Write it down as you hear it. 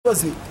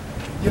was it.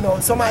 You know,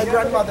 so my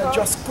grandmother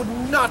just could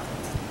not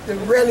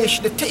relish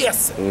the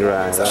taste.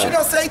 Right, so she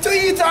just say to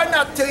eat or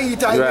not to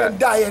eat, I can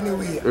die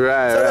anyway.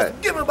 Right, so right.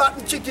 just give me back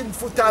the chicken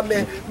foot and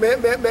me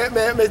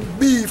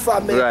beef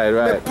and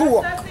me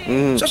pork.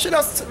 So she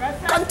just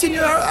continue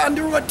on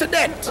the road to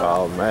death.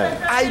 Oh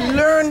man. I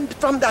learned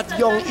from that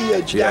young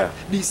age that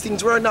these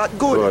things were not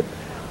good.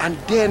 And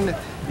then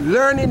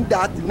learning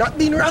that, not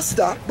being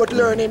Rasta, but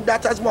learning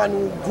that as one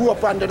who grew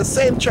up under the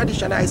same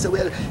tradition, I say,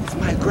 well, if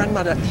my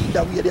grandmother eat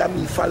that way, then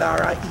me follow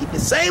her and eat the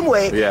same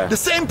way, the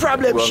same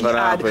problem she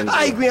had,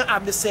 I going to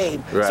have the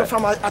same. So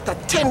from at a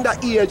tender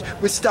age,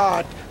 we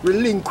start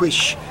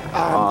relinquish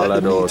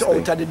the meat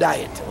out of the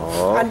diet.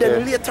 And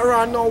then later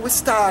on now, we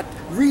start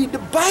read the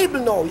Bible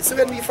now. You see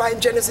when we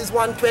find Genesis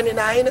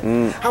 1:29,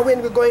 and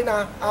when we go in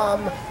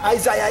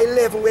Isaiah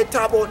 11, we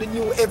talk about the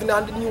new heaven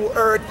and the new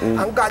earth,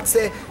 and God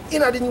say,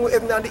 in the new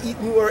heaven and the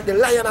new earth, the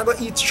lion are going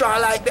to eat straw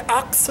like the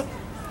ox,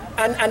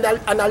 and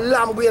a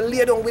lamb will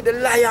lay down with the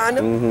lion,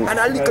 and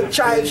a little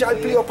child shall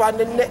play upon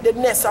the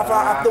nest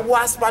of the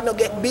wasp and not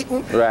get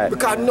bitten,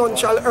 because none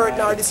shall hurt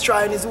nor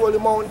destroy in his holy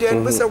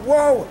mountain. We say,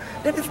 wow,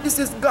 then if this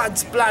is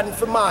God's plan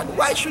for man,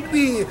 why should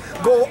we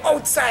go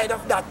outside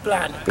of that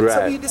plan?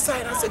 So we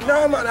decided, I said,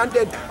 no man, and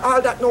then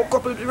all that now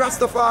coupled with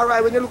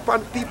Rastafari, when you look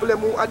upon people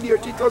who adhere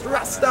to it, was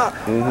Rasta.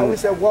 And we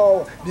said,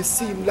 wow, this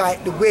seemed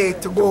like the way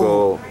to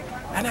go.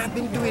 And I've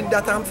been doing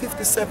that. I'm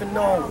 57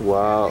 now.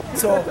 Wow.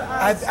 So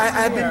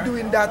I've been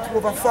doing that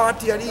over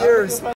 40 years.